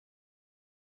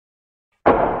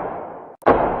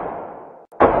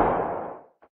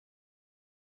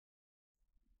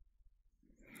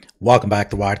Welcome back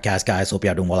to Rodecast, guys. Hope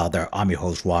you're doing well out there. I'm your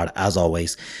host, Rod, as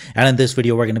always. And in this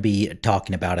video, we're going to be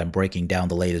talking about and breaking down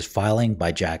the latest filing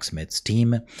by Jack Smith's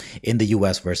team in the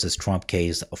U.S. versus Trump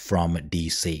case from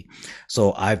D.C.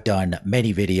 So I've done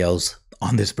many videos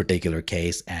on this particular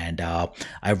case, and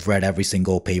I've read every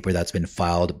single paper that's been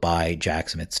filed by Jack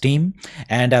Smith's team.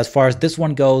 And as far as this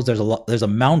one goes, there's a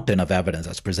mountain of evidence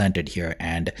that's presented here.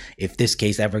 And if this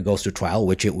case ever goes to trial,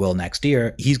 which it will next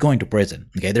year, he's going to prison.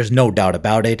 Okay, there's no doubt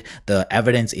about it. The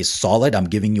evidence is solid. I'm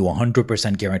giving you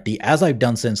 100% guarantee, as I've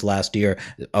done since last year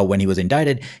when he was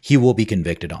indicted. He will be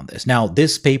convicted on this. Now,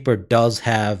 this paper does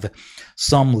have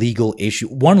some legal issue,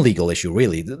 one legal issue,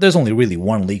 really. There's only really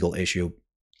one legal issue.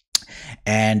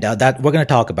 And that we're going to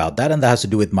talk about that, and that has to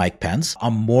do with Mike Pence.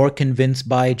 I'm more convinced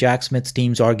by Jack Smith's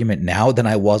team's argument now than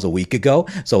I was a week ago.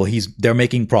 So they're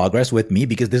making progress with me,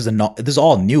 because this is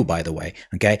all new, by the way.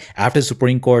 Okay, after the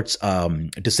Supreme Court's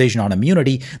decision on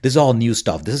immunity, this is all new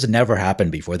stuff. This has never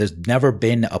happened before. There's never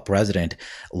been a president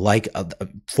like a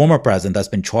former president that's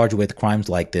been charged with crimes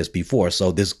like this before.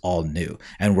 So this is all new,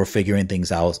 and we're figuring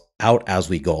things out as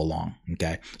we go along.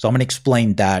 Okay, so I'm going to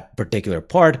explain that particular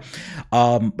part.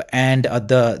 And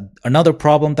another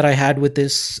problem that I had with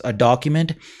this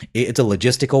document, it's a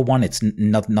logistical one. It's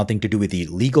nothing to do with the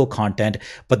legal content,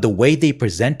 but the way they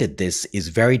presented this is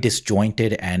very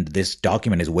disjointed, and this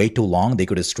document is way too long. They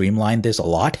could have streamlined this a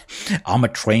lot. I'm a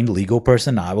trained legal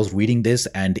person. I was reading this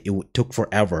and it took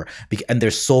forever, and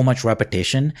there's so much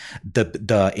repetition.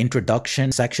 The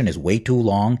introduction section is way too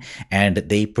long, and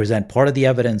they present part of the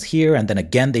evidence here, and then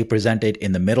again they present it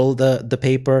in the middle of the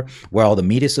paper where all the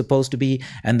meat is supposed to be,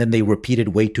 and then they repeated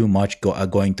way too much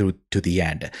going through to the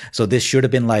end. So this should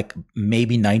have been like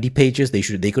maybe 90 pages. They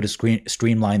could have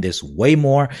streamlined this way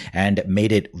more and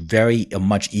made it very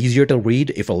much easier to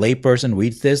read. If a layperson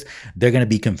reads this, they're going to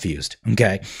be confused.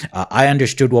 Okay, I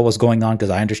understood what was going on because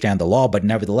I understand the law, but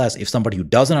nevertheless, if somebody who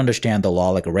doesn't understand the law,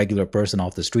 like a regular person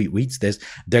off the street, reads this,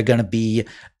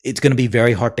 it's going to be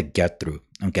very hard to get through.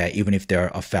 Okay, even if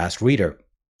they're a fast reader.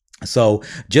 So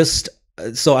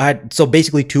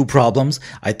basically two problems.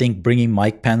 I think bringing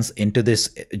Mike Pence into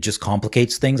this just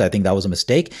complicates things. I think that was a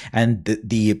mistake. And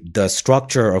the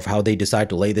structure of how they decide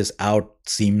to lay this out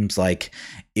seems like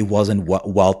it wasn't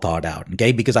well thought out.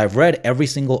 Okay, because I've read every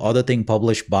single other thing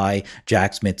published by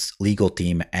Jack Smith's legal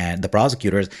team and the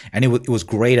prosecutors, and it was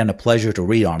great and a pleasure to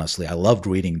read. Honestly, I loved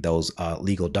reading those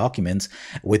legal documents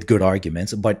with good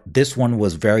arguments, but this one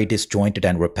was very disjointed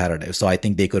and repetitive. So I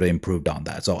think they could have improved on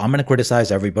that. So I'm going to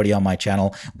criticize everybody on my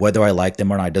channel, whether I like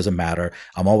them or not. It doesn't matter.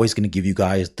 I'm always going to give you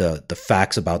guys the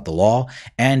facts about the law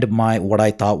and what I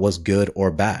thought was good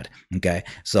or bad. Okay,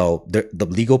 so the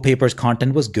legal paper's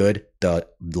content was good. The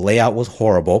layout was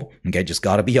horrible. Okay, just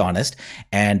got to be honest.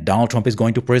 And Donald Trump is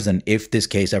going to prison if this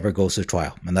case ever goes to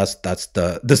trial. And that's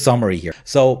the summary here.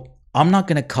 So I'm not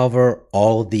going to cover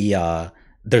all the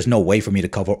there's no way for me to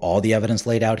cover all the evidence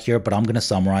laid out here, but I'm going to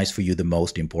summarize for you the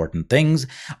most important things.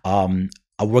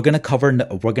 We're going to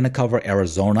cover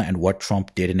Arizona and what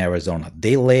Trump did in Arizona.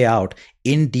 They lay out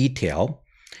in detail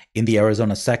in the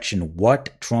Arizona section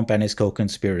what Trump and his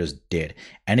co-conspirators did,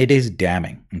 and it is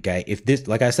damning. Okay, if this,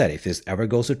 like I said, if this ever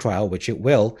goes to trial, which it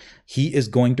will, he is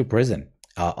going to prison.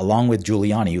 Along with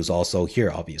Giuliani, who's also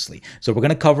here, obviously. So we're going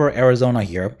to cover Arizona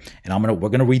here, and we're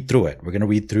going to read through it. We're going to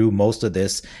read through most of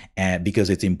this,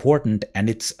 because it's important, and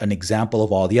it's an example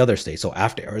of all the other states. So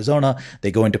after Arizona,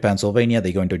 they go into Pennsylvania,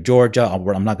 they go into Georgia.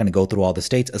 I'm not going to go through all the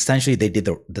states. Essentially, they did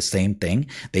the same thing.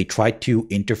 They tried to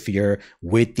interfere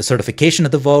with the certification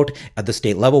of the vote at the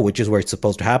state level, which is where it's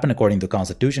supposed to happen according to the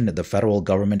Constitution. The federal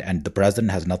government and the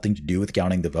president has nothing to do with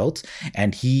counting the votes,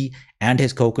 and he and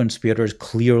his co-conspirators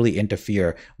clearly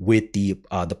interfere with the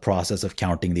process of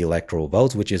counting the electoral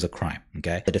votes, which is a crime.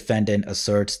 Okay, the defendant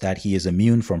asserts that he is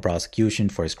immune from prosecution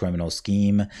for his criminal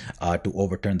scheme to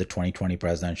overturn the 2020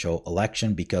 presidential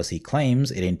election because he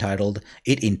claims it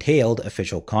entailed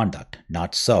official conduct.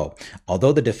 Not so.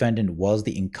 Although the defendant was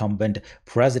the incumbent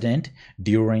president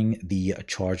during the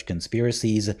charged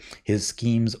conspiracies, his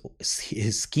scheme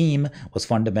was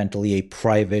fundamentally a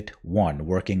private one.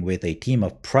 Working with a team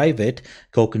of private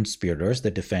co-conspirators,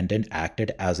 the defendant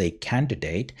acted as a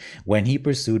candidate when he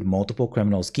pursued multiple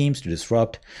criminal schemes to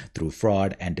disrupt, through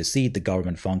fraud and deceit, the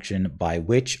government function by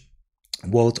which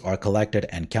votes are collected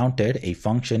and counted, a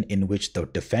function in which the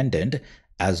defendant,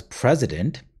 as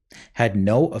president, had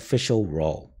no official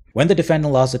role. When the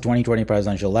defendant lost the 2020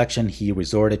 presidential election, he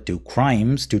resorted to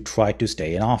crimes to try to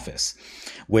stay in office.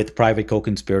 With private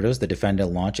co-conspirators, the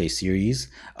defendant launched a series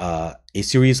a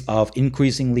series of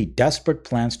increasingly desperate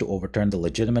plans to overturn the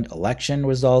legitimate election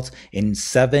results in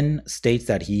 7 states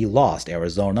that he lost: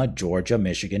 Arizona, Georgia,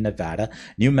 Michigan, Nevada,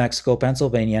 New Mexico,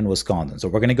 Pennsylvania, and Wisconsin. So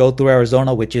we're going to go through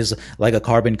Arizona, which is like a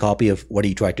carbon copy of what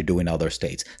he tried to do in other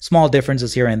states. Small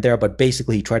differences here and there, but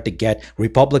basically he tried to get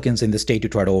Republicans in the state to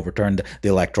try to overturn the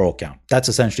electoral count. That's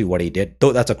essentially what he did,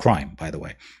 though that's a crime, by the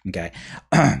way. Okay.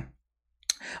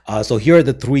 So here are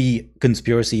the 3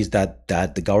 conspiracies that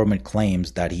the government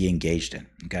claims that he engaged in.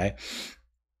 Okay.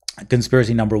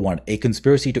 Conspiracy number 1, a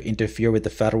conspiracy to interfere with the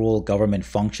federal government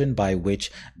function by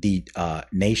which the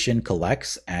nation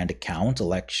collects and counts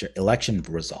election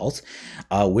results,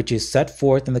 which is set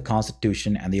forth in the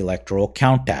Constitution and the Electoral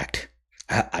Count Act.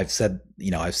 I've said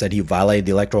he violated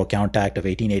the Electoral Count Act of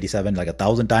 1887 like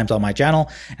 1,000 times on my channel,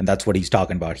 and that's what he's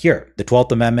talking about here. The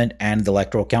 12th Amendment and the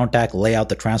Electoral Count Act lay out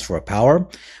the transfer of power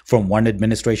from one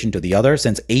administration to the other.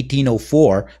 Since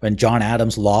 1804, when John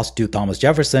Adams lost to Thomas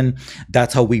Jefferson,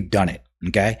 that's how we've done it.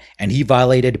 Okay, and he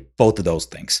violated both of those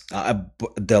things.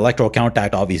 The Electoral Count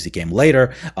Act obviously came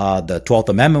later. The 12th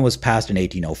Amendment was passed in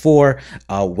 1804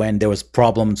 when there was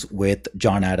problems with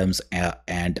John Adams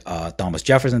and Thomas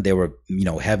Jefferson. They were,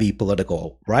 heavy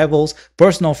political rivals,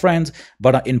 personal friends,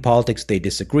 but in politics they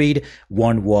disagreed.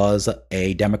 One was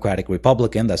a Democratic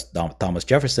Republican, that's Thomas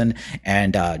Jefferson,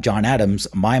 and John Adams,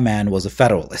 my man, was a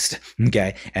Federalist.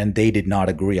 Okay, and they did not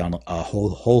agree on a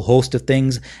whole host of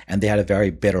things, and they had a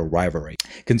very bitter rivalry.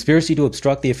 Conspiracy to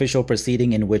obstruct the official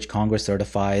proceeding in which Congress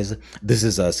certifies. This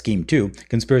is scheme 2.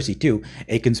 Conspiracy 2,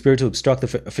 a conspiracy to obstruct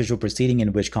the official proceeding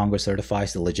in which Congress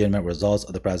certifies the legitimate results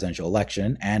of the presidential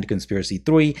election. And conspiracy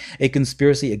 3, a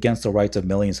conspiracy against the rights of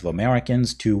millions of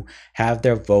Americans to have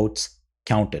their votes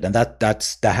counted. And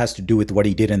that has to do with what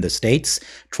he did in the states,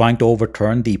 trying to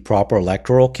overturn the proper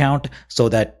electoral count so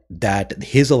that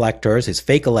his electors, his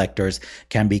fake electors,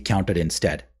 can be counted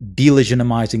instead,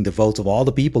 delegitimizing the votes of all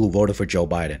the people who voted for Joe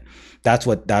Biden. That's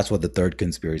what the third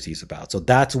conspiracy is about. So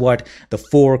that's what the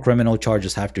 4 criminal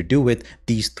charges have to do with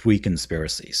these 3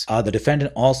 conspiracies. The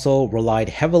defendant also relied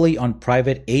heavily on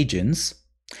private agents,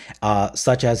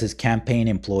 such as his campaign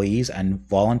employees and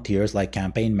volunteers, like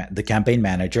the campaign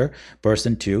manager,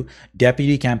 person 2,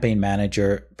 deputy campaign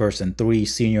manager, person 3,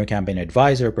 senior campaign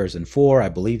advisor, person 4, I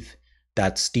believe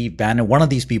that's Steve Bannon. One of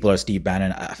these people are Steve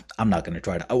Bannon. I'm not going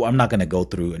to go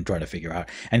through and try to figure out.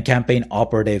 And campaign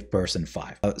operative, person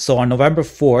 5. So on November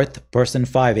 4th, person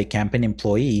 5, a campaign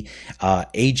employee,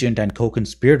 agent, and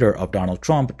co-conspirator of Donald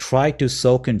Trump, tried to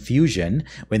sow confusion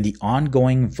when the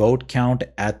ongoing vote count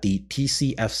at the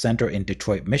TCF Center in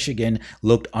Detroit, Michigan,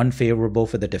 looked unfavorable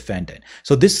for the defendant.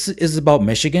 So this is about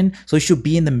Michigan, so it should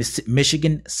be in the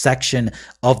Michigan section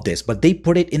of this, but they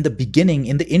put it in the beginning,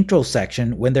 in the intro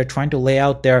section, when they're trying to lay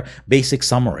out their basic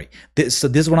summary. So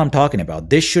this is what I'm talking about.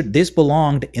 This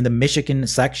belonged in the Michigan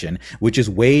section, which is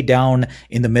way down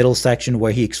in the middle section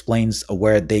where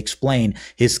they explain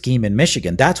his scheme in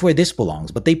Michigan. That's where this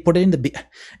belongs. But they put it in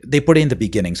the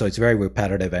beginning, so it's very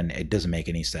repetitive and it doesn't make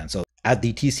any sense. So at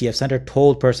the TCF Center,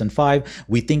 told person 5,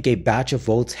 we think a batch of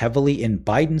votes heavily in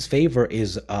Biden's favor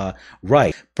is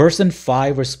right. Person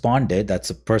 5 responded,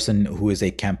 that's a person who is a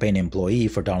campaign employee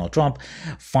for Donald Trump,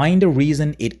 find a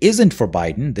reason it isn't for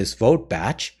Biden, this vote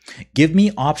batch. Give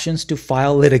me options to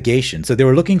file litigation. So they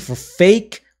were looking for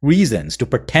fake reasons to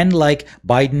pretend like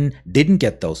Biden didn't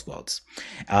get those votes.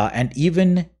 And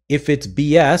even if it's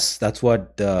BS, that's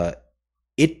what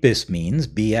ITBIS means,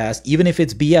 BS. Even if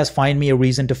it's BS, find me a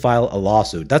reason to file a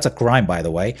lawsuit. That's a crime, by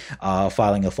the way,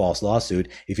 filing a false lawsuit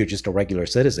if you're just a regular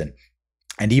citizen.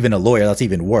 And even a lawyer, that's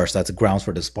even worse. That's grounds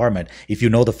for disbarment. If you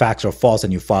know the facts are false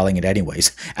and you're filing it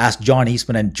anyways. Ask John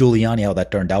Eastman and Giuliani how that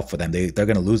turned out for them. They're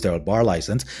going to lose their bar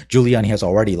license. Giuliani has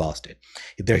already lost it.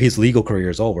 His legal career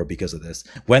is over because of this.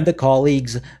 When the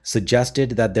colleagues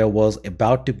suggested that there was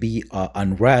about to be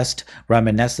unrest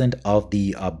reminiscent of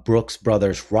the Brooks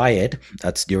Brothers riot,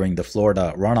 that's during the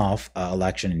Florida runoff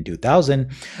election in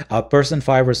 2000, person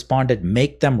 5 responded,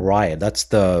 make them riot. That's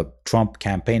the Trump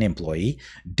campaign employee.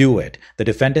 Do it. The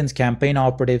defendant's campaign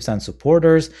operatives and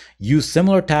supporters use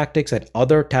similar tactics at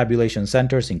other tabulation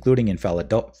centers, including in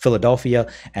Philadelphia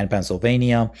and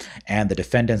Pennsylvania, and the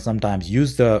defendant sometimes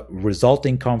used the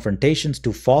resulting confrontations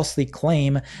to falsely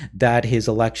claim that his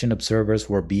election observers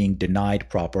were being denied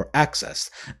proper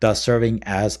access, thus serving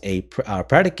as a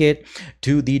predicate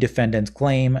to the defendant's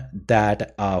claim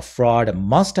that fraud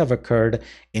must have occurred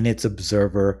in its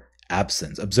observer's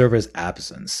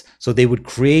absence. So they would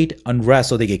create unrest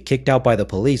so they get kicked out by the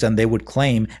police, and he would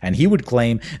claim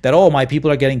that, oh, my people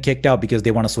are getting kicked out because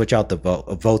they want to switch out the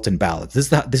votes and ballots.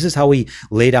 This is how he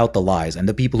laid out the lies, and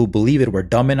the people who believe it were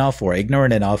dumb enough or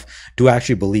ignorant enough to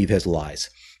actually believe his lies.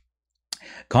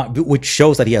 which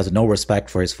shows that he has no respect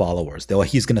for his followers.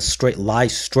 He's going to lie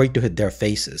straight to their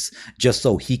faces just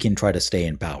so he can try to stay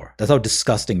in power. That's how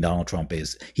disgusting Donald Trump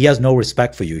is. He has no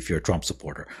respect for you if you're a Trump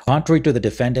supporter. Contrary to the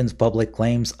defendant's public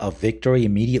claims of victory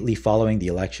immediately following the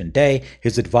election day,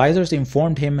 his advisors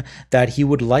informed him that he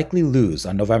would likely lose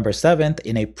on November 7th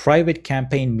in a private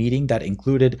campaign meeting that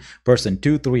included person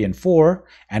 2, 3, and 4,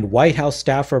 and White House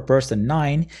staffer person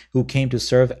 9, who came to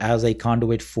serve as a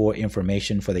conduit for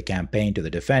information for the campaign to the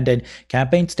defendant.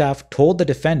 Campaign staff told the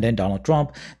defendant, Donald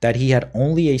Trump, that he had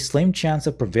only a slim chance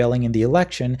of prevailing in the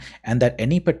election and that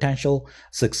any potential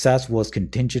success was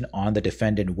contingent on the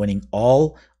defendant winning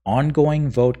all ongoing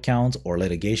vote counts or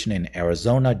litigation in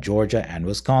Arizona, Georgia, and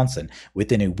Wisconsin.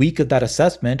 Within a week of that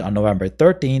assessment, on November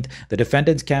 13th, the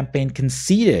defendant's campaign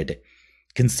conceded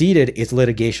its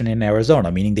litigation in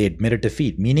Arizona, meaning they admitted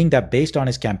defeat, meaning that based on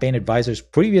his campaign advisor's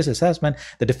previous assessment,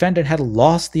 the defendant had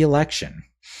lost the election.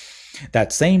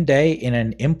 That same day, in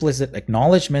an implicit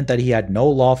acknowledgement that he had no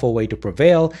lawful way to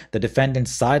prevail, the defendant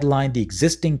sidelined the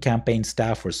existing campaign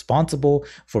staff responsible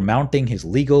for mounting his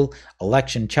legal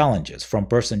election challenges from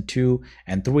person 2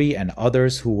 and 3 and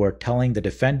others who were telling the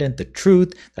defendant the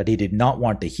truth that he did not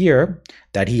want to hear,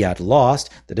 that he had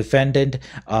lost. The defendant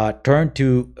turned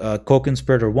to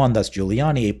co-conspirator 1, that's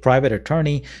Giuliani, a private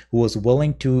attorney who was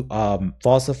willing to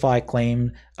falsely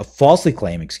claim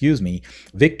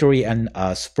victory and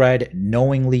spread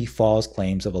knowingly false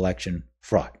claims of election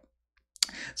fraud.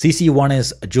 CC1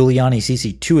 is Giuliani,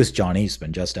 CC2 is Johnny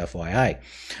Eastman, just FYI.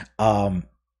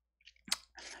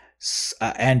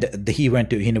 And he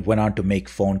went on to make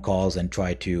phone calls and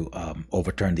try to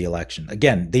overturn the election.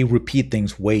 Again, they repeat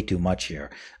things way too much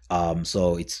here,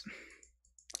 so it's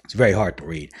very hard to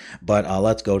read. But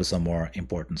let's go to some more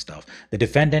important stuff. The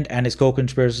defendant and his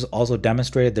co-conspirators also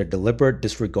demonstrated their deliberate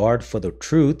disregard for the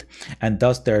truth and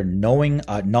thus their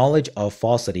knowledge of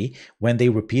falsity when they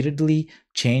repeatedly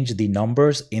changed the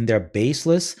numbers in their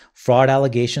baseless fraud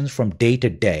allegations from day to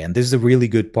day. And this is a really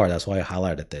good part. That's why I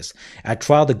highlighted this. At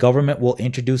trial, the government will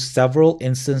introduce several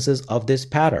instances of this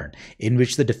pattern in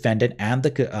which the defendant and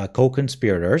the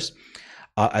co-conspirators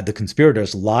the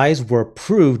conspirators' lies were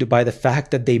proved by the fact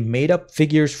that they made up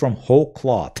figures from whole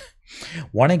cloth.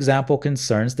 One example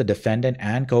concerns the defendant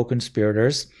and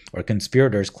co-conspirators or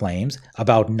conspirators' claims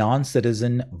about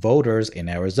non-citizen voters in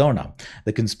Arizona.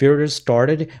 The conspirators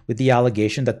started with the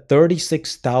allegation that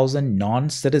 36,000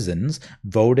 non-citizens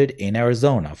voted in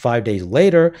Arizona. 5 days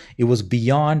later, it was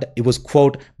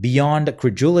quote, beyond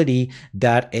credulity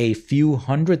that a few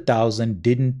 100,000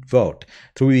 didn't vote.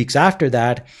 3 weeks after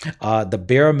that, the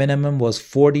bare minimum was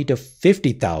 40 to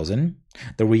 50,000.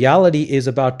 The reality is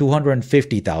about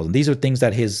 250,000. These are things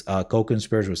that his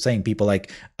co-conspirators were saying, people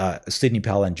like Sidney,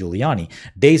 Powell, and Giuliani.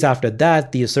 Days after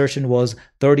that, the assertion was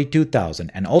 32,000.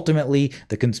 And ultimately,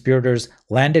 the conspirators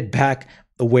landed back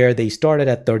where they started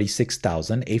at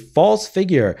 36,000, a false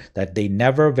figure that they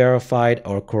never verified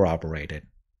or corroborated.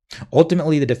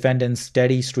 Ultimately, the defendant's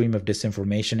steady stream of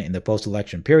disinformation in the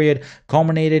post-election period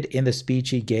culminated in the speech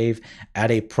he gave at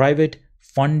a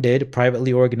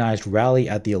privately organized rally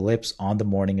at the Ellipse on the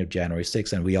morning of January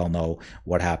 6th, and we all know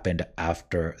what happened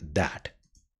after that.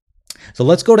 So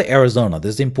let's go to Arizona.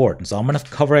 This is important. So I'm going to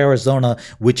cover Arizona,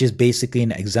 which is basically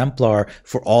an exemplar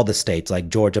for all the states like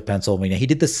Georgia, Pennsylvania. He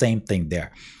did the same thing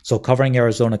there. So covering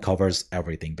Arizona covers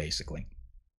everything, basically.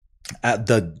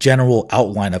 The general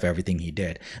outline of everything he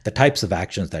did, the types of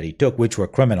actions that he took, which were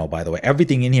criminal, by the way.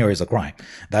 Everything in here is a crime.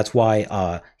 That's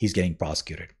why he's getting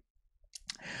prosecuted.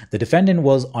 The defendant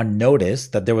was on notice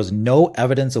that there was no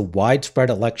evidence of widespread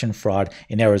election fraud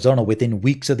in Arizona within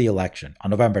weeks of the election. On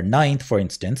November 9th, for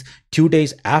instance, 2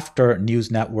 days after news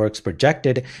networks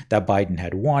projected that Biden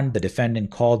had won, the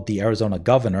defendant called the Arizona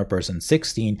governor, person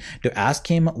 16, to ask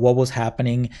him what was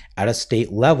happening at a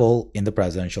state level in the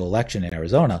presidential election in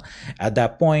Arizona. At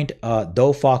that point,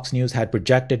 though Fox News had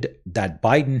projected that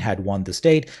Biden had won the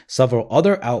state, several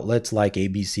other outlets like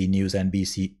ABC News,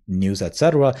 NBC News,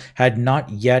 etc., had not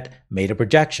yet made a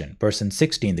projection. Person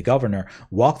 16, the governor,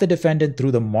 walked the defendant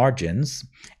through the margins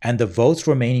and the votes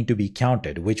remaining to be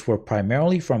counted, which were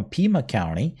primarily from Pima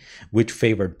County, which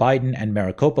favored Biden, and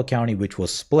Maricopa County, which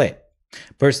was split.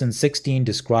 Person 16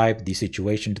 described the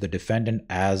situation to the defendant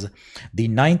as the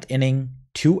ninth inning,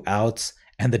 2 outs,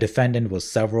 and the defendant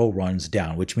was several runs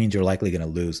down, which means you're likely going to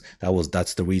lose.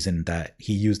 That's the reason that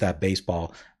he used that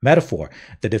baseball metaphor.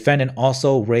 The defendant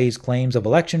also raised claims of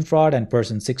election fraud, and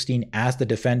person 16 asked the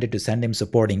defendant to send him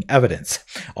supporting evidence.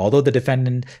 Although the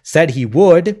defendant said he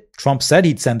would, Trump said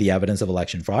he'd send the evidence of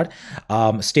election fraud,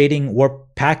 stating, we're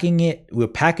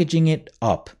packaging it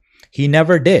up. He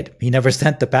never did. He never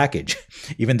sent the package,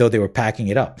 even though they were packing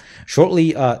it up.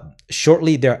 Shortly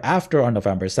thereafter, on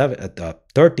November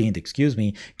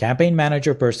 13th, campaign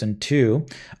manager person 2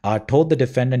 told the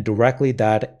defendant directly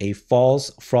that a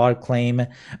false fraud claim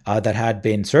that had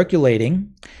been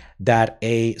circulating, that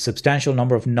a substantial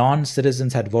number of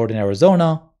non-citizens had voted in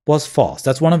Arizona, was false.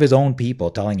 That's one of his own people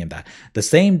telling him that. The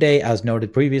same day, as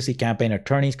noted previously, campaign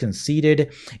attorneys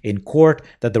conceded in court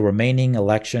that the remaining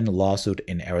election lawsuit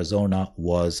in Arizona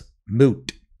was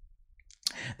moot.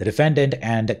 The defendant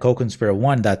and co-conspirator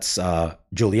 1, that's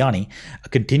Giuliani,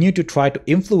 continued to try to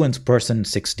influence person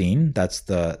 16, that's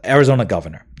the Arizona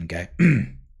governor, okay?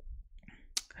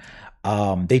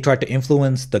 They tried to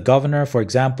influence the governor. For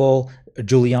example,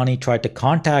 Giuliani tried to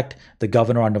contact the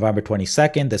governor on November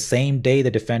 22nd, the same day the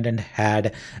defendant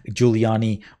had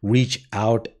Giuliani reach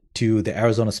out to the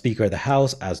Arizona Speaker of the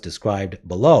House, as described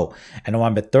below. And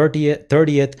November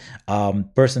 30th,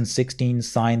 person 16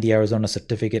 signed the Arizona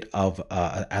Certificate of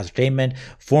Ascertainment,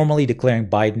 formally declaring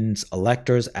Biden's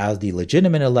electors as the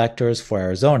legitimate electors for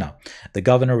Arizona. The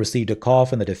governor received a call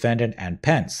from the defendant and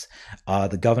Pence.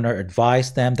 The governor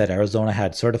advised them that Arizona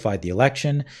had certified the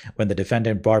election. When the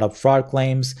defendant brought up fraud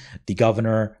claims, the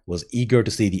governor was eager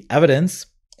to see the evidence.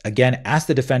 Again, asked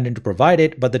the defendant to provide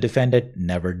it, but the defendant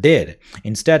never did.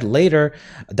 Instead, later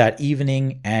that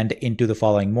evening and into the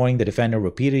following morning, the defendant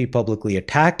repeatedly publicly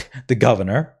attacked the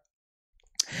governor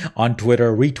on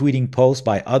Twitter, retweeting posts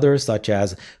by others such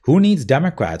as, "Who needs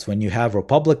Democrats when you have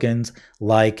Republicans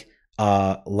like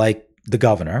the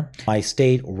governor? My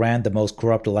state ran the most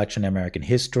corrupt election in American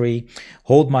history.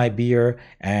 Hold my beer.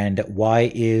 And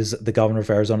why is the governor of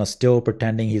Arizona still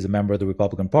pretending he's a member of the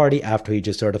Republican Party after he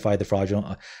just certified the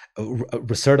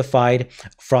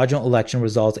fraudulent election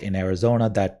results in Arizona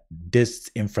that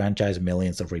disenfranchised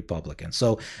millions of Republicans?"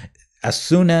 So as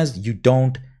soon as you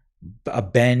don't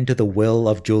bend to the will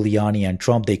of Giuliani and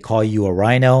Trump, they call you a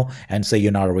rhino and say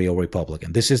you're not a real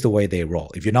Republican. This is the way they roll.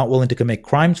 If you're not willing to commit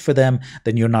crimes for them,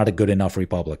 then you're not a good enough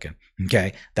Republican.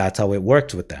 Okay? That's how it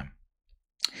works with them.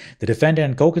 The defendant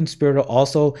and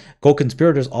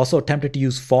co-conspirators also attempted to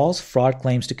use false fraud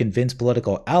claims to convince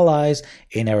political allies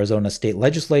in Arizona state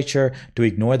legislature to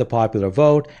ignore the popular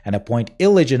vote and appoint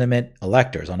illegitimate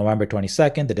electors. On November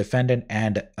 22nd, the defendant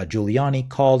and Giuliani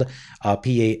called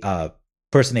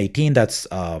person 18, that's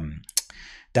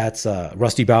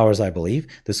Rusty Bowers, I believe,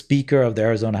 the Speaker of the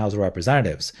Arizona House of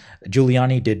Representatives.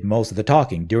 Giuliani did most of the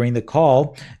talking. During the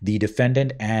call, the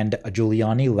defendant and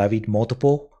Giuliani levied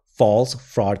multiple false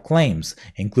fraud claims,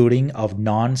 including of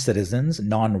non-citizens,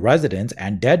 non-residents,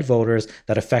 and dead voters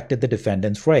that affected the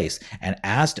defendant's race, and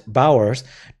asked Bowers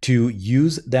to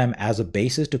use them as a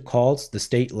basis to call the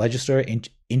state legislature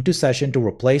into session to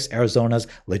replace Arizona's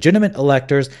legitimate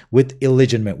electors with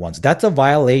illegitimate ones. That's a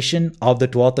violation of the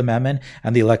 12th Amendment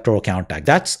and the Electoral Count Act.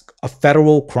 That's a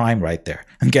federal crime right there.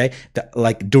 Okay,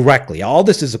 like directly. All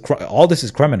this is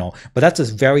criminal, but that's a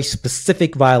very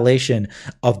specific violation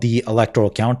of the Electoral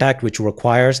Count Act, which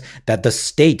requires that the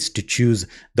states to choose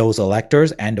those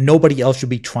electors, and nobody else should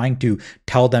be trying to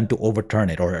tell them to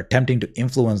overturn it or attempting to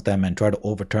influence them and try to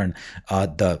overturn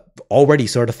the already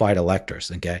certified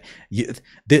electors. Okay,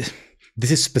 this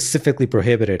is specifically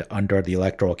prohibited under the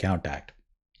Electoral Count Act.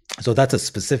 So that's a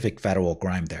specific federal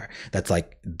crime there. That's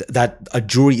like that a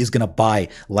jury is going to buy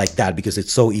like that because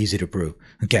it's so easy to prove.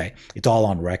 Okay, it's all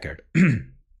on record.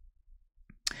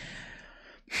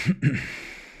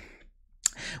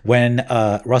 When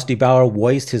Rusty Bauer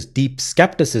voiced his deep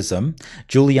skepticism,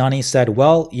 Giuliani said,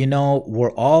 well, you know,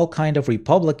 we're all kind of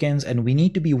Republicans and we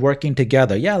need to be working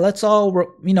together. Yeah, let's all,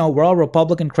 we're all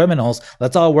Republican criminals.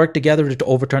 Let's all work together to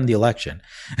overturn the election.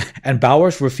 And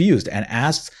Bowers refused and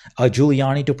asked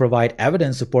Giuliani to provide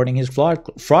evidence supporting his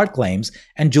fraud claims,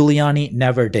 and Giuliani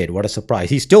never did. What a surprise.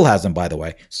 He still hasn't, by the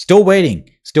way. Still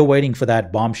waiting for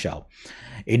that bombshell.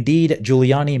 Indeed,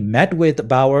 Giuliani met with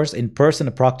Bowers in person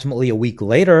approximately a week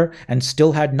later and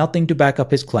still had nothing to back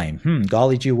up his claim.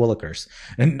 Golly gee willikers.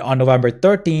 And on November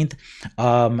 13th,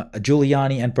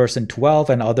 Giuliani and person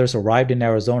 12 and others arrived in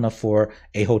Arizona for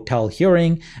a hotel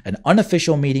hearing, an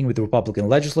unofficial meeting with Republican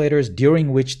legislators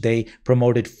during which they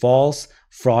promoted false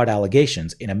fraud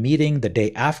allegations. In a meeting the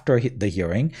day after the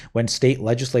hearing, when state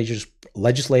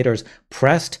legislators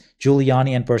pressed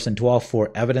Giuliani and person 12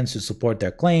 for evidence to support their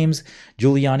claims,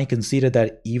 Giuliani conceded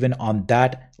that even on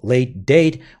that late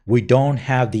date, we don't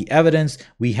have the evidence,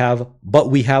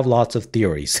 but we have lots of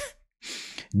theories.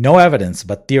 No evidence,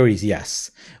 but theories,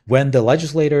 yes. When the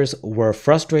legislators were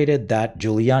frustrated that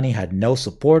Giuliani had no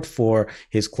support for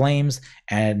his claims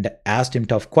and asked him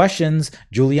tough questions,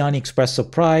 Giuliani expressed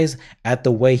surprise at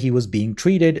the way he was being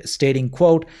treated, stating,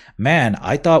 quote, "Man,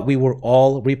 I thought we were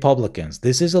all Republicans.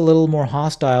 This is a little more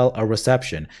hostile a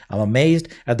reception. I'm amazed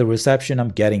at the reception I'm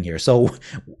getting here." So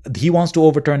he wants to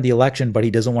overturn the election, but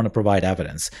he doesn't want to provide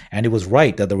evidence. And it was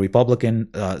right that the Republican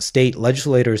state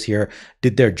legislators here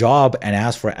did their job and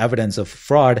asked for evidence of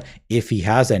fraud, if he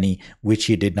has any, which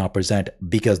he did not present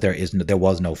because there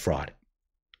was no fraud.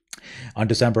 On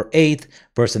December 8th,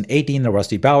 person 18,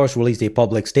 Rusty Bowers, released a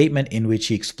public statement in which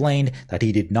he explained that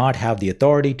he did not have the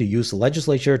authority to use the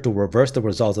legislature to reverse the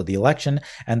results of the election,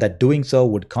 and that doing so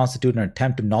would constitute an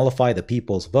attempt to nullify the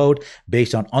people's vote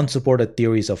based on unsupported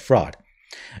theories of fraud.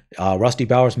 Rusty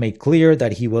Bowers made clear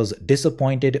that he was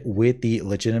disappointed with the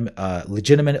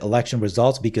legitimate election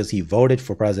results because he voted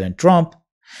for President Trump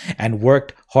and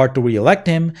worked hard to re-elect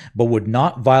him, but would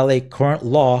not violate current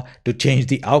law to change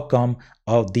the outcome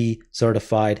of the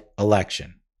certified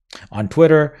election. On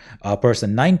Twitter,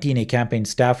 person 19, a campaign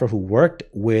staffer who worked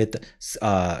with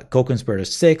co-conspirator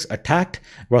 6, attacked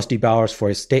Rusty Bowers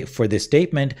for this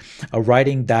statement,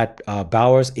 writing that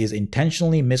Bowers is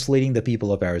intentionally misleading the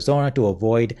people of Arizona to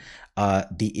avoid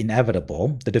the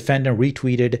inevitable. The defendant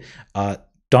retweeted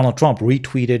Donald Trump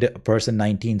retweeted person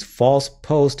 19's false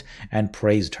post and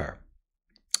praised her.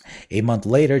 A month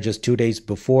later, just 2 days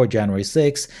before January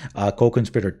 6th,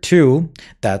 co-conspirator 2,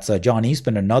 that's John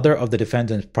Eastman, another of the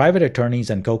defendant's private attorneys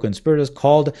and co-conspirators,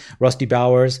 called Rusty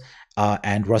Bowers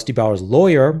and Rusty Bowers'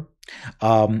 lawyer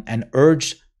and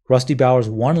urged Rusty Bowers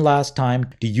one last time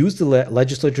to use the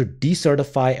legislature to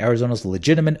decertify Arizona's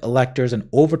legitimate electors and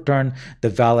overturn the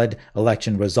valid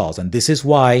election results. And this is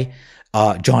why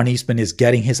John Eastman is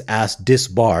getting his ass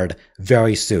disbarred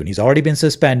very soon. He's already been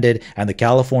suspended, and the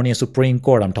California Supreme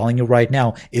Court, I'm telling you right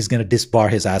now, is going to disbar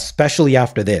his ass, especially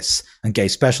after this. Okay,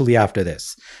 especially after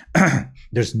this.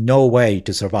 There's no way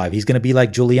to survive. He's going to be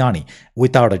like Giuliani,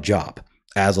 without a job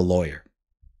as a lawyer.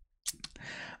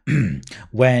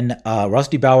 When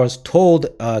Rusty Bowers told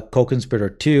co-conspirator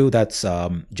 2, that's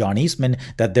John Eastman,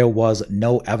 that there was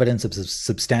no evidence of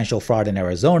substantial fraud in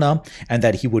Arizona and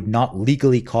that he would not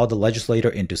legally call the legislature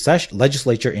into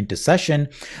session,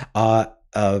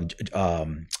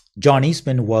 John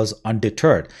Eastman was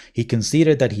undeterred. He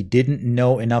conceded that he didn't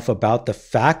know enough about the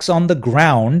facts on the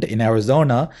ground in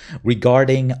Arizona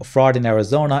regarding fraud in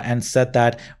Arizona, and said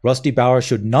that Rusty Bowers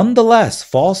should nonetheless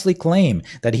falsely claim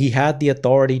that he had the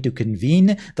authority to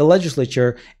convene the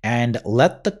legislature and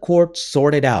let the court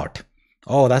sort it out.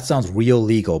 Oh, that sounds real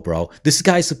legal, bro. This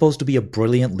guy's supposed to be a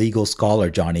brilliant legal scholar,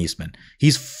 John Eastman.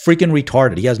 He's freaking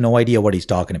retarded. He has no idea what he's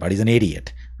talking about. He's an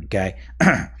idiot, okay?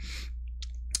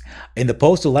 In the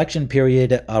post-election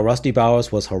period, Rusty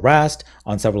Bowers was harassed.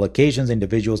 On several occasions,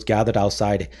 individuals gathered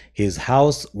outside his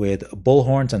house with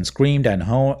bullhorns and screamed and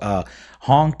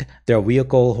honked their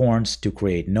vehicle horns to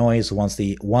create noise.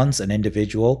 Once an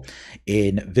individual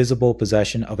in visible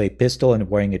possession of a pistol and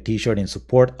wearing a t-shirt in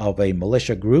support of a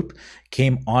militia group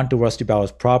came onto Rusty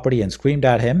Bowers' property and screamed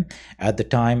at him. At the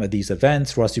time of these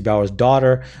events, Rusty Bowers'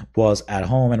 daughter was at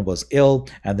home and was ill,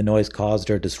 and the noise caused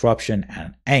her disruption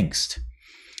and angst.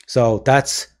 So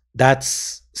that's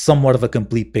somewhat of a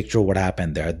complete picture of what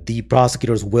happened there. The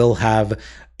prosecutors will have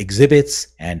exhibits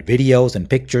and videos and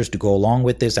pictures to go along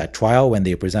with this at trial when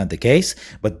they present the case,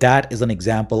 but that is an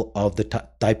example of the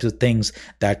types of things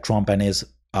that Trump and his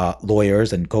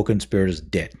lawyers and co-conspirators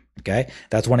did. Okay,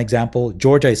 that's one example.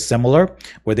 Georgia is similar,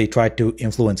 where they tried to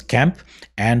influence Kemp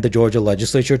and the Georgia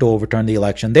legislature to overturn the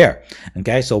election there.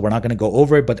 Okay, so we're not going to go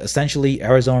over it, but essentially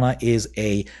Arizona is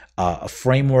a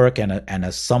framework and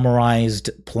a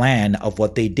summarized plan of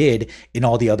what they did in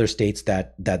all the other states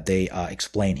that they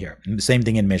explain here. Same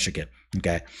thing in Michigan.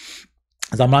 Okay.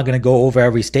 So I'm not going to go over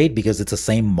every state because it's the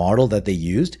same model that they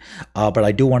used, but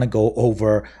I do want to go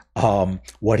over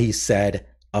what he said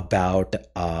about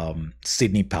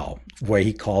Sidney Powell, where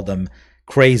he called them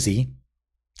crazy,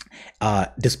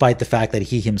 despite the fact that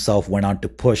he himself went on to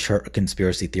push her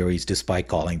conspiracy theories despite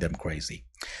calling them crazy.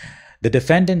 The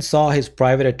defendant saw his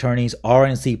private attorney's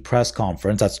RNC press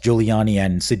conference. That's Giuliani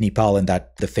and Sidney Powell, and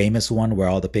the famous one where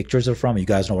all the pictures are from. You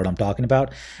guys know what I'm talking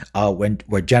about.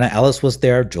 Where Jenna Ellis was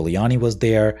there, Giuliani was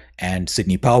there, and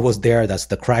Sidney Powell was there. That's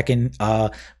the Kraken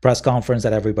press conference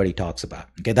that everybody talks about.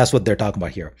 Okay, that's what they're talking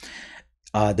about here.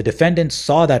 The defendant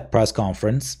saw that press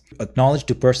conference, acknowledged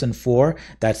to person 4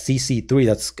 that CC3,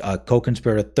 that's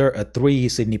co-conspirator 3,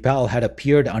 Sidney Powell, had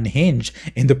appeared unhinged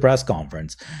in the press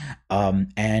conference.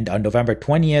 And on November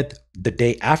 20th, the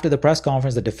day after the press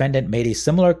conference, the defendant made a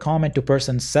similar comment to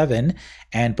person 7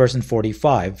 and person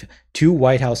 45, two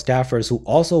White House staffers who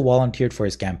also volunteered for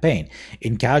his campaign.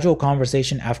 In casual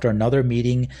conversation after another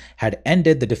meeting had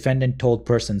ended, the defendant told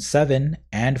person 7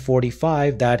 and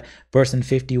 45 that person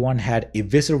 51 had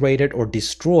eviscerated or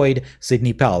destroyed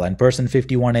Sidney Powell. And person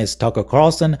 51 is Tucker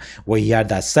Carlson, where he had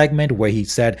that segment where he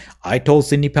said, I told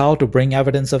Sidney Powell to bring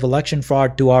evidence of election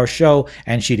fraud to our show,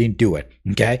 and she didn't do it.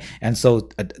 Okay. And so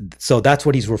that's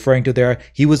what he's referring to there.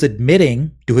 He was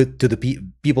admitting to the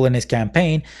people in his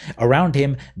campaign around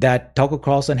him that Tucker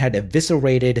Carlson had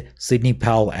eviscerated Sidney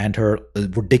Powell and her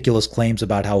ridiculous claims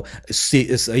about how,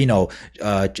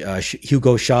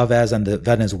 Hugo Chavez and the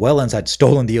Venezuelans had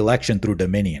stolen the election through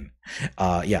Dominion.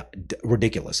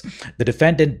 Ridiculous. The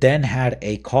defendant then had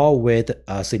a call with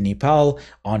Sidney Powell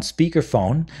on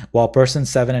speakerphone while person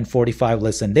 7 and 45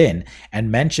 listened in,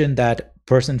 and mentioned that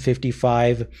person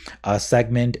 55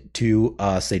 segment to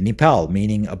Sidney Powell,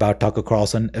 meaning about Tucker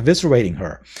Carlson eviscerating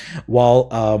her.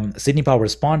 While Sidney Powell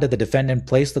responded, the defendant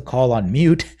placed the call on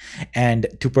mute, and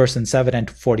to person 7 and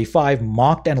 45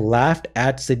 mocked and laughed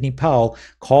at Sidney Powell,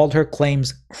 called her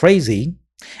claims crazy,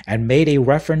 and made a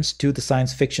reference to the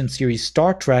science fiction series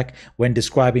Star Trek when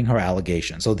describing her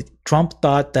allegations. So Trump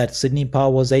thought that Sidney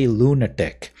Powell was a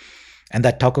lunatic and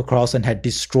that Tucker Carlson had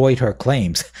destroyed her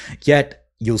claims, yet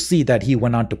you'll see that he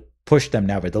went on to push them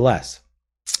nevertheless.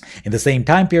 In the same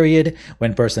time period,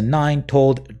 when person 9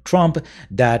 told Trump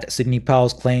that Sidney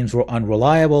Powell's claims were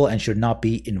unreliable and should not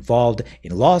be involved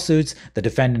in lawsuits, the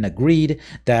defendant agreed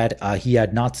that he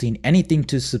had not seen anything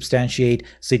to substantiate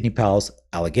Sidney Powell's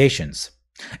allegations.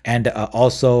 And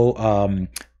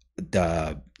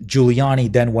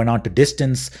Giuliani then went on to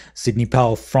distance Sidney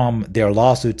Powell from their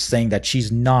lawsuits, saying that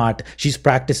she's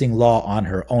practicing law on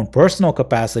her own personal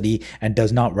capacity and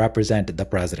does not represent the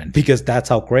president, because that's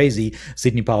how crazy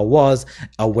Sidney Powell was,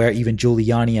 where even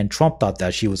Giuliani and Trump thought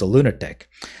that she was a lunatic.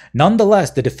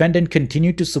 Nonetheless, the defendant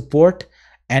continued to support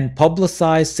and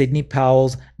publicize Sidney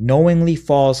Powell's knowingly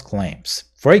false claims.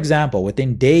 For example,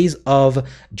 within days of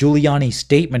Giuliani's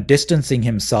statement distancing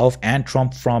himself and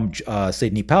Trump from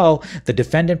Sidney Powell, the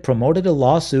defendant promoted a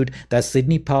lawsuit that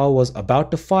Sidney Powell was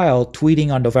about to file,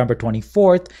 tweeting on November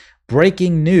 24th,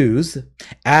 breaking news,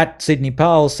 at Sidney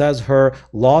Powell says her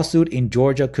lawsuit in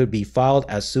Georgia could be filed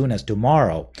as soon as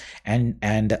tomorrow,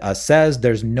 and says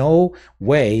there's no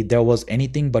way there was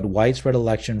anything but widespread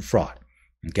election fraud.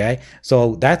 Okay,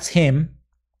 so that's him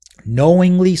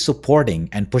knowingly supporting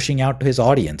and pushing out to his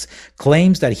audience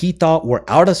claims that he thought were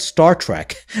out of Star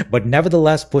Trek, but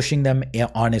nevertheless pushing them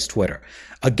on his Twitter.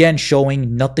 Again,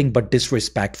 showing nothing but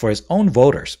disrespect for his own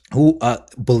voters who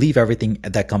believe everything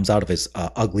that comes out of his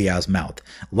ugly ass mouth,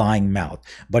 lying mouth.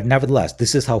 But nevertheless,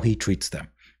 this is how he treats them.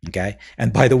 Okay.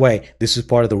 And by the way, this is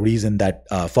part of the reason that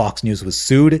Fox News was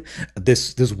sued.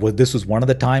 This was one of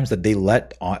the times that they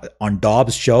let on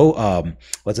Dobbs' show,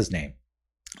 what's his name?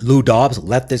 Lou Dobbs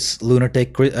let this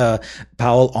lunatic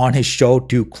Powell on his show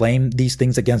to claim these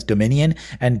things against Dominion.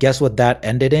 And guess what that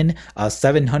ended in? A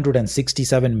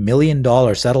 $767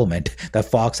 million settlement that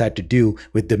Fox had to do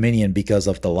with Dominion because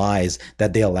of the lies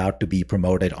that they allowed to be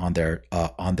promoted on their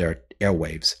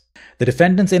airwaves. The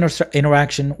defendant's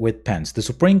interaction with Pence. The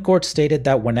Supreme Court stated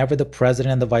that whenever the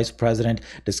president and the vice president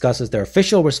discusses their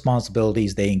official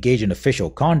responsibilities, they engage in official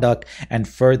conduct, and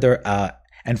further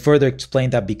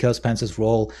explained that because Pence's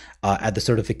role at the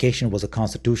certification was a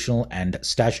constitutional and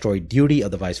statutory duty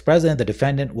of the vice president, the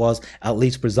defendant was at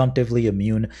least presumptively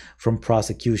immune from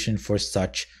prosecution for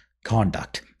such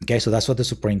conduct. Okay, so that's what the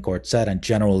Supreme Court said, and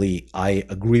generally I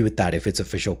agree with that. If it's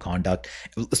official conduct,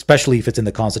 especially if it's in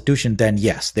the Constitution, then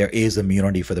yes, there is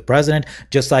immunity for the president,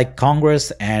 just like Congress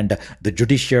and the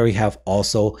judiciary have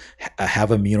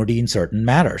immunity in certain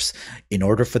matters. In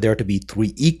order for there to be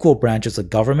three equal branches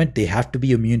of government, they have to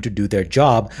be immune to do their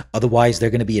job, otherwise they're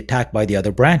going to be attacked by the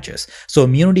other branches. So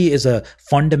immunity is a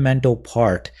fundamental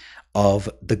part of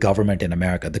the government in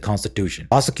America, the Constitution.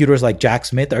 Prosecutors like Jack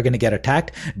Smith are going to get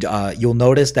attacked. You'll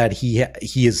notice that he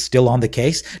is still on the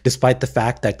case, despite the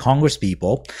fact that Congress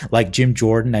people like Jim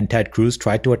Jordan and Ted Cruz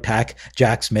tried to attack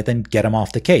Jack Smith and get him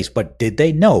off the case. But did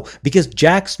they? No, because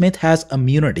Jack Smith has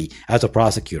immunity as a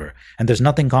prosecutor, and there's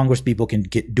nothing Congress people can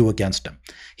do against him.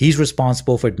 He's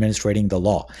responsible for administrating the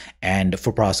law and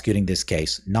for prosecuting this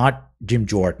case, not Jim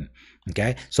Jordan.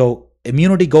 Okay, so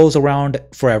immunity goes around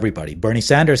for everybody. Bernie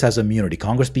Sanders has immunity.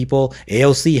 Congress people,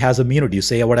 AOC has immunity. You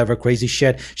say whatever crazy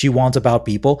shit she wants about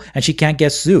people, and she can't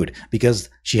get sued because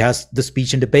she has the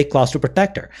speech and debate clause to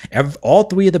protect her. All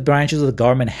three of the branches of the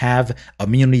government have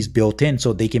immunities built in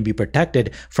so they can be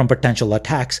protected from potential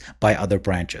attacks by other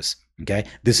branches. Okay,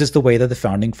 this is the way that the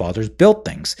founding fathers built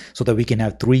things, so that we can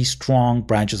have three strong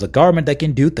branches of government that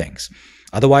can do things.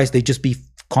 Otherwise, they just be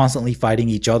constantly fighting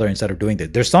each other instead of doing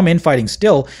that. There's some infighting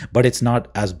still, but it's not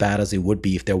as bad as it would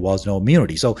be if there was no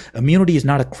immunity. So immunity is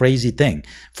not a crazy thing.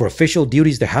 For official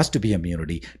duties, there has to be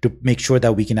immunity to make sure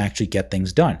that we can actually get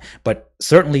things done. But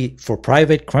certainly for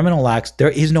private criminal acts,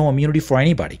 there is no immunity for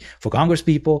anybody. For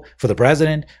congresspeople, for the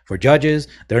president, for judges,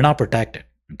 they're not protected.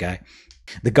 Okay.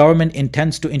 The government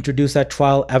intends to introduce at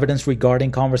trial evidence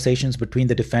regarding conversations between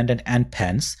the defendant and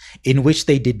Pence, in which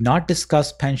they did not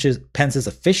discuss Pence's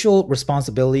official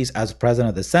responsibilities as president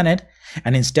of the Senate,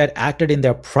 and instead acted in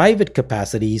their private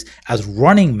capacities as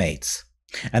running mates.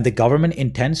 And the government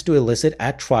intends to elicit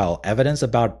at trial evidence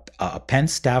about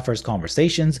Pence staffers'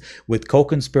 conversations with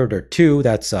co-conspirator 2,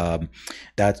 that's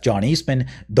John Eastman.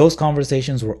 Those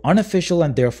conversations were unofficial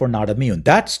and therefore not immune.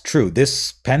 That's true.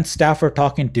 This Pence staffer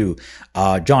talking to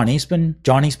John Eastman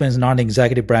is not an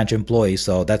executive branch employee,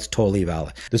 so that's totally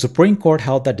valid. The Supreme Court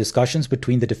held that discussions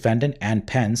between the defendant and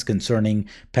Pence concerning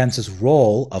Pence's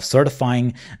role of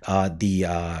certifying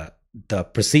the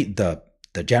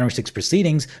January 6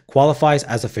 proceedings qualifies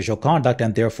as official conduct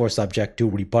and therefore subject to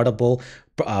rebuttable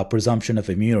presumption of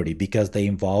immunity, because they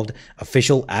involved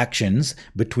official actions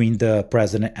between the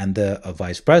president and the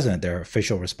vice president, their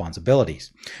official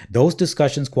responsibilities. Those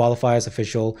discussions qualify as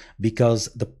official because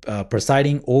the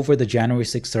presiding over the January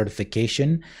 6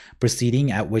 certification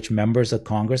proceeding, at which members of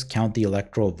Congress count the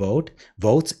electoral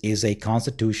votes, is a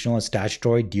constitutional and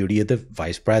statutory duty of the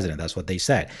vice president. That's what they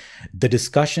said. The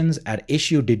discussions at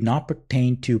issue did not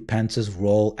pertain to Pence's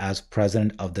role as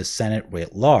president of the Senate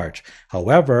writ large.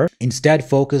 However, instead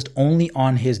focused only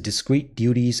on his discrete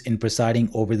duties in presiding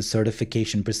over the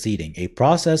certification proceeding, a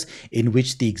process in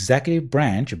which the executive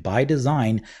branch, by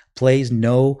design, plays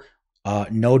no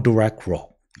direct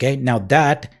role. Okay, now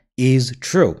that is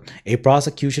true. A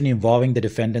prosecution involving the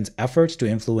defendant's efforts to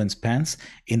influence Pence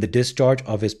in the discharge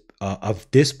of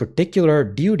this particular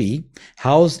duty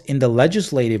housed in the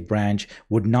legislative branch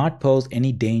would not pose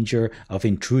any danger of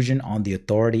intrusion on the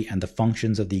authority and the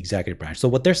functions of the executive branch. So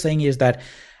what they're saying is that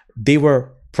they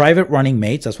were private running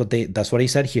mates. That's what he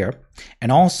said here.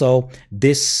 And also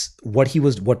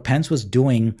what Pence was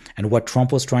doing and what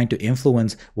Trump was trying to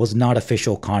influence was not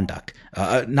official conduct.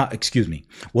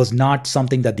 Was not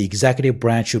something that the executive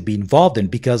branch should be involved in,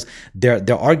 because their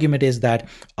argument is that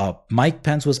Mike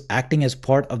Pence was acting as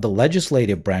part of the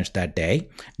legislative branch that day,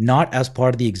 not as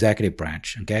part of the executive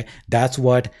branch. Okay, that's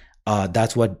what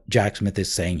Jack Smith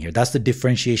is saying here. That's the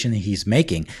differentiation that he's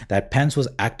making, that Pence was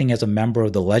acting as a member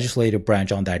of the legislative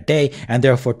branch on that day, and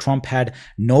therefore Trump had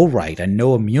no right and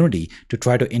no immunity to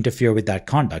try to interfere with that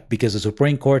conduct, because the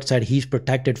Supreme Court said he's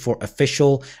protected for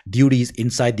official duties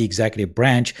inside the executive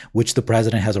branch, which the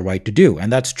president has a right to do.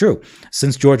 And that's true.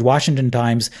 Since George Washington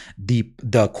times, the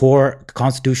core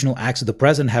constitutional acts of the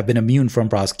president have been immune from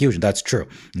prosecution. That's true.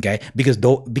 Okay,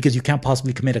 because you can't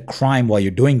possibly commit a crime while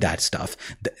you're doing that stuff.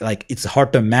 Like, it's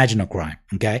hard to imagine a crime,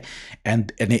 okay?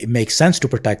 And it makes sense to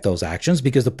protect those actions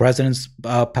because the president's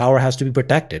power has to be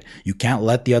protected. You can't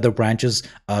let the other branches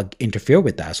interfere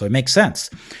with that, so it makes sense.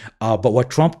 But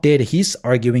what Trump did, he's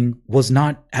arguing, was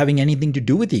not having anything to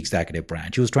do with the executive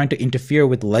branch. He was trying to interfere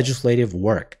with legislative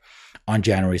work on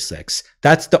January 6th.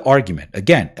 That's the argument.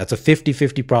 Again, that's a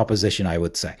 50-50 proposition, I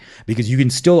would say, because you can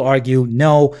still argue,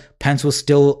 no, Pence was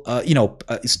still,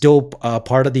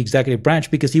 part of the executive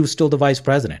branch because he was still the vice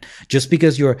president. Just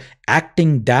because you're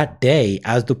acting that day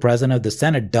as the president of the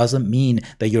Senate doesn't mean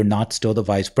that you're not still the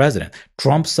vice president.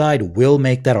 Trump's side will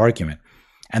make that argument,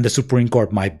 and the Supreme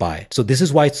Court might buy it. So this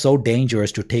is why it's so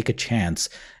dangerous to take a chance,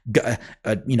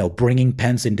 bringing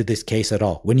Pence into this case at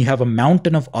all. When you have a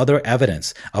mountain of other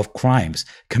evidence of crimes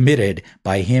committed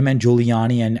by him and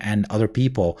Giuliani and other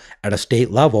people at a state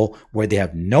level where they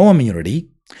have no immunity,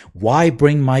 why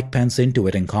bring Mike Pence into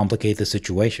it and complicate the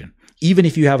situation? Even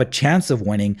if you have a chance of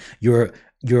winning, you're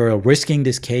risking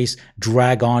this case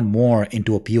drag on more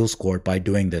into appeals court by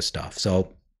doing this stuff.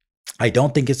 So I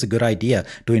don't think it's a good idea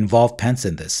to involve Pence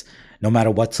in this, no matter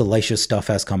what salacious stuff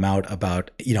has come out about,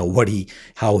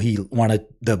 how he wanted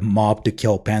the mob to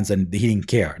kill Pence and he didn't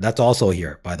care. That's also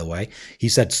here, by the way. He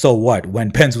said, so what,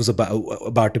 when Pence was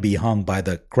about to be hung by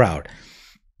the crowd.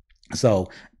 So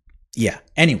yeah,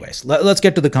 anyways, let's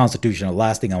get to the Constitution, the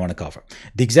last thing I want to cover.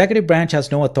 The executive branch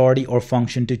has no authority or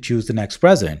function to choose the next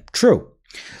president. True.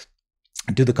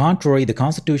 To the contrary, the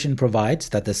Constitution provides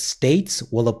that the states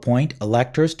will appoint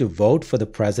electors to vote for the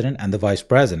president and the vice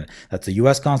president. That's the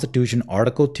U.S. Constitution,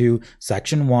 Article 2,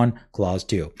 Section 1, Clause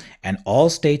 2. And all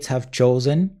states have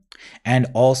chosen And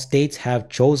all states have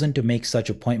chosen to make such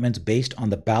appointments based on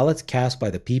the ballots cast by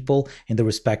the people in the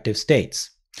respective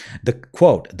states. The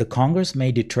quote, the Congress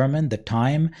may determine the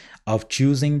time of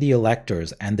choosing the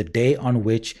electors and the day on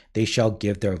which they shall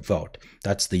give their vote.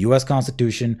 That's the U.S.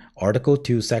 Constitution, Article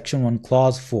 2, Section 1,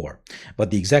 Clause 4.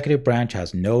 But the executive branch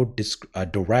has no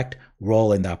direct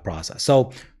role in that process.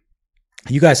 So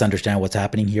you guys understand what's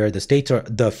happening here.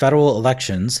 The federal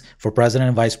elections for president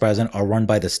and vice president are run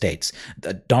by the states.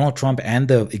 Donald Trump and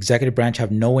the executive branch have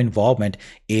no involvement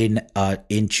in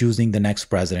choosing the next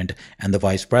president and the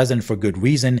vice president, for good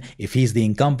reason. If he's the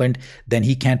incumbent, then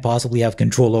he can't possibly have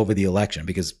control over the election,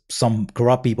 because some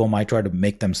corrupt people might try to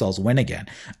make themselves win again.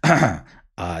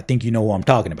 I think you know who I'm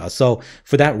talking about. So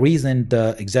for that reason,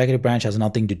 the executive branch has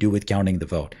nothing to do with counting the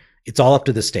vote. It's all up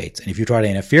to the states. And if you try to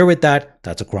interfere with that,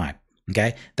 that's a crime.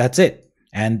 Okay, that's it.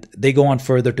 And they go on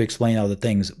further to explain other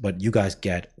things, but you guys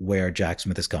get where Jack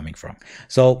Smith is coming from.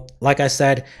 So, like I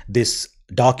said, this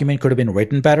document could have been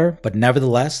written better, but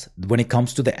nevertheless, when it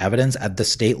comes to the evidence at the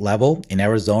state level in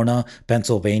Arizona,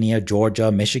 Pennsylvania,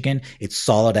 Georgia, Michigan, it's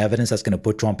solid evidence that's going to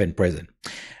put Trump in prison.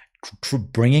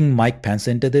 Bringing Mike Pence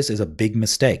into this is a big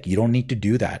mistake. You don't need to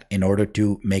do that in order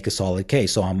to make a solid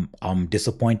case. So I'm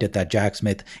disappointed that Jack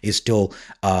Smith is still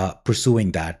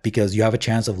pursuing that, because you have a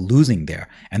chance of losing there,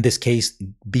 and this case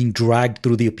being dragged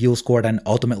through the appeals court and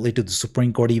ultimately to the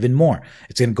Supreme Court even more.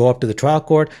 It's going to go up to the trial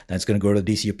court, then it's going to go to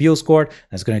the DC appeals court, then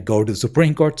it's going to go to the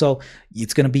Supreme Court. So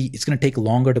it's going to take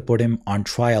longer to put him on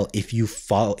trial if you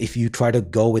try to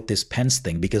go with this Pence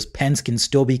thing, because Pence can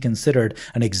still be considered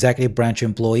an executive branch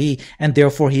employee, and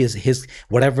therefore his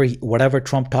whatever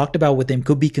Trump talked about with him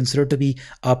could be considered to be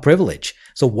a privilege.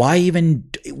 So why even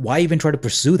try to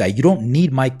pursue that? You don't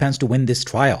need Mike Pence to win this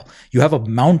trial. You have a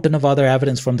mountain of other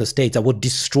evidence from the states that will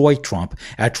destroy Trump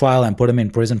at trial and put him in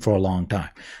prison for a long time.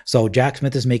 So Jack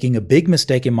Smith is making a big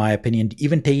mistake, in my opinion,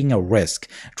 even taking a risk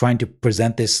trying to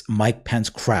present this Mike Pence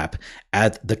crap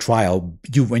at the trial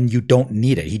when you don't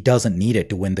need it. He doesn't need it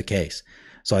to win the case.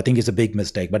 So I think it's a big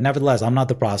mistake. But nevertheless, I'm not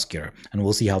the prosecutor, and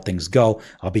we'll see how things go.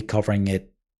 I'll be covering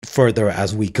it further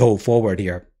as we go forward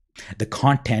here. The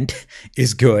content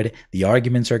is good. The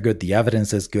arguments are good. The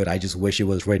evidence is good. I just wish it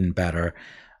was written better.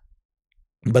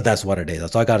 But that's what it is.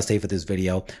 That's all I got to say for this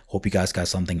video. Hope you guys got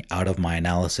something out of my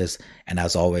analysis. And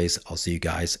as always, I'll see you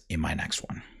guys in my next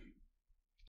one.